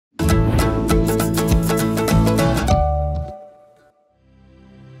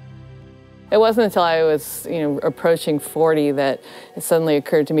It wasn't until I was, approaching 40 that it suddenly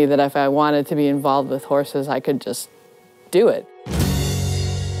occurred to me that if I wanted to be involved with horses, I could just do it.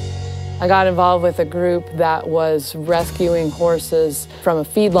 I got involved with a group that was rescuing horses from a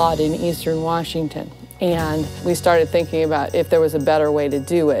feedlot in eastern Washington. And we started thinking about if there was a better way to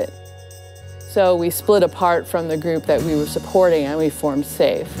do it. So we split apart from the group that we were supporting and we formed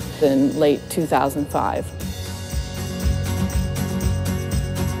SAFE in late 2005.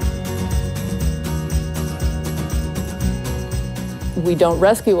 We don't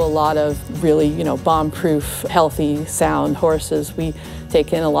rescue a lot of really, bomb-proof, healthy, sound horses. We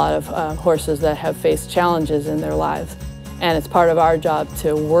take in a lot of horses that have faced challenges in their lives. And it's part of our job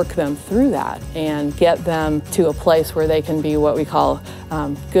to work them through that and get them to a place where they can be what we call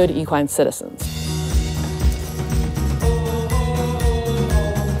good equine citizens.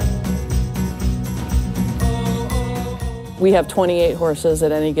 We have 28 horses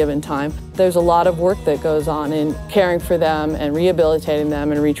at any given time. There's a lot of work that goes on in caring for them and rehabilitating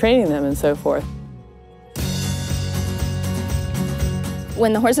them and retraining them and so forth.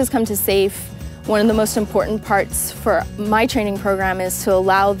 When the horses come to SAFE, one of the most important parts for my training program is to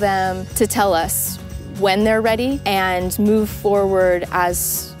allow them to tell us when they're ready and move forward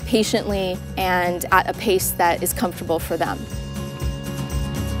as patiently and at a pace that is comfortable for them.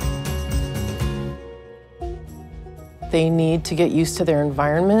 They need to get used to their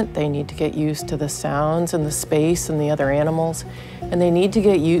environment, they need to get used to the sounds and the space and the other animals, and they need to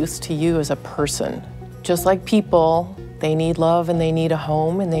get used to you as a person. Just like people, they need love and they need a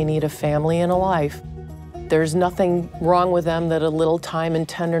home and they need a family and a life. There's nothing wrong with them that a little time and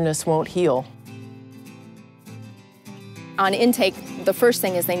tenderness won't heal. On intake, the first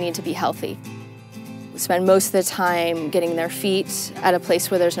thing is they need to be healthy. We spend most of the time getting their feet at a place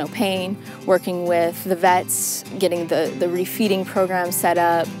where there's no pain, working with the vets, getting the refeeding program set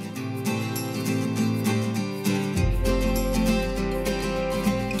up.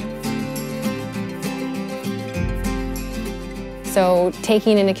 So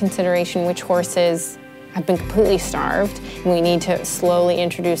taking into consideration which horses have been completely starved, and we need to slowly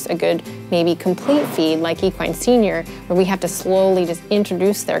introduce a good, maybe complete feed like Equine Senior, where we have to slowly just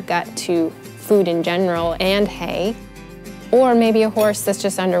introduce their gut to food in general and hay. Or maybe a horse that's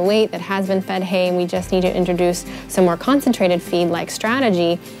just underweight that has been fed hay and we just need to introduce some more concentrated feed like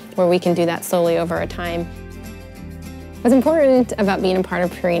Strategy, where we can do that slowly over a time. What's important about being a part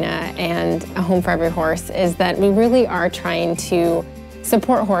of Purina and a home for every horse is that we really are trying to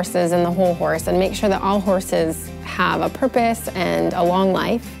support horses and the whole horse and make sure that all horses have a purpose and a long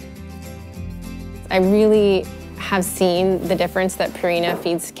life. I really have seen the difference that Purina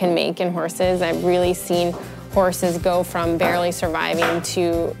feeds can make in horses. I've really seen horses go from barely surviving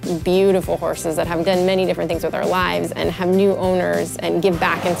to beautiful horses that have done many different things with their lives and have new owners and give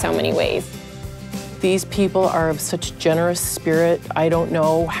back in so many ways. These people are of such generous spirit. I don't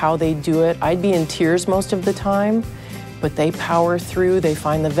know how they do it. I'd be in tears most of the time, but they power through. They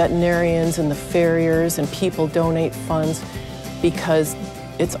find the veterinarians and the farriers, and people donate funds because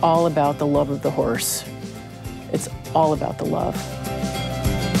it's all about the love of the horse. It's all about the love.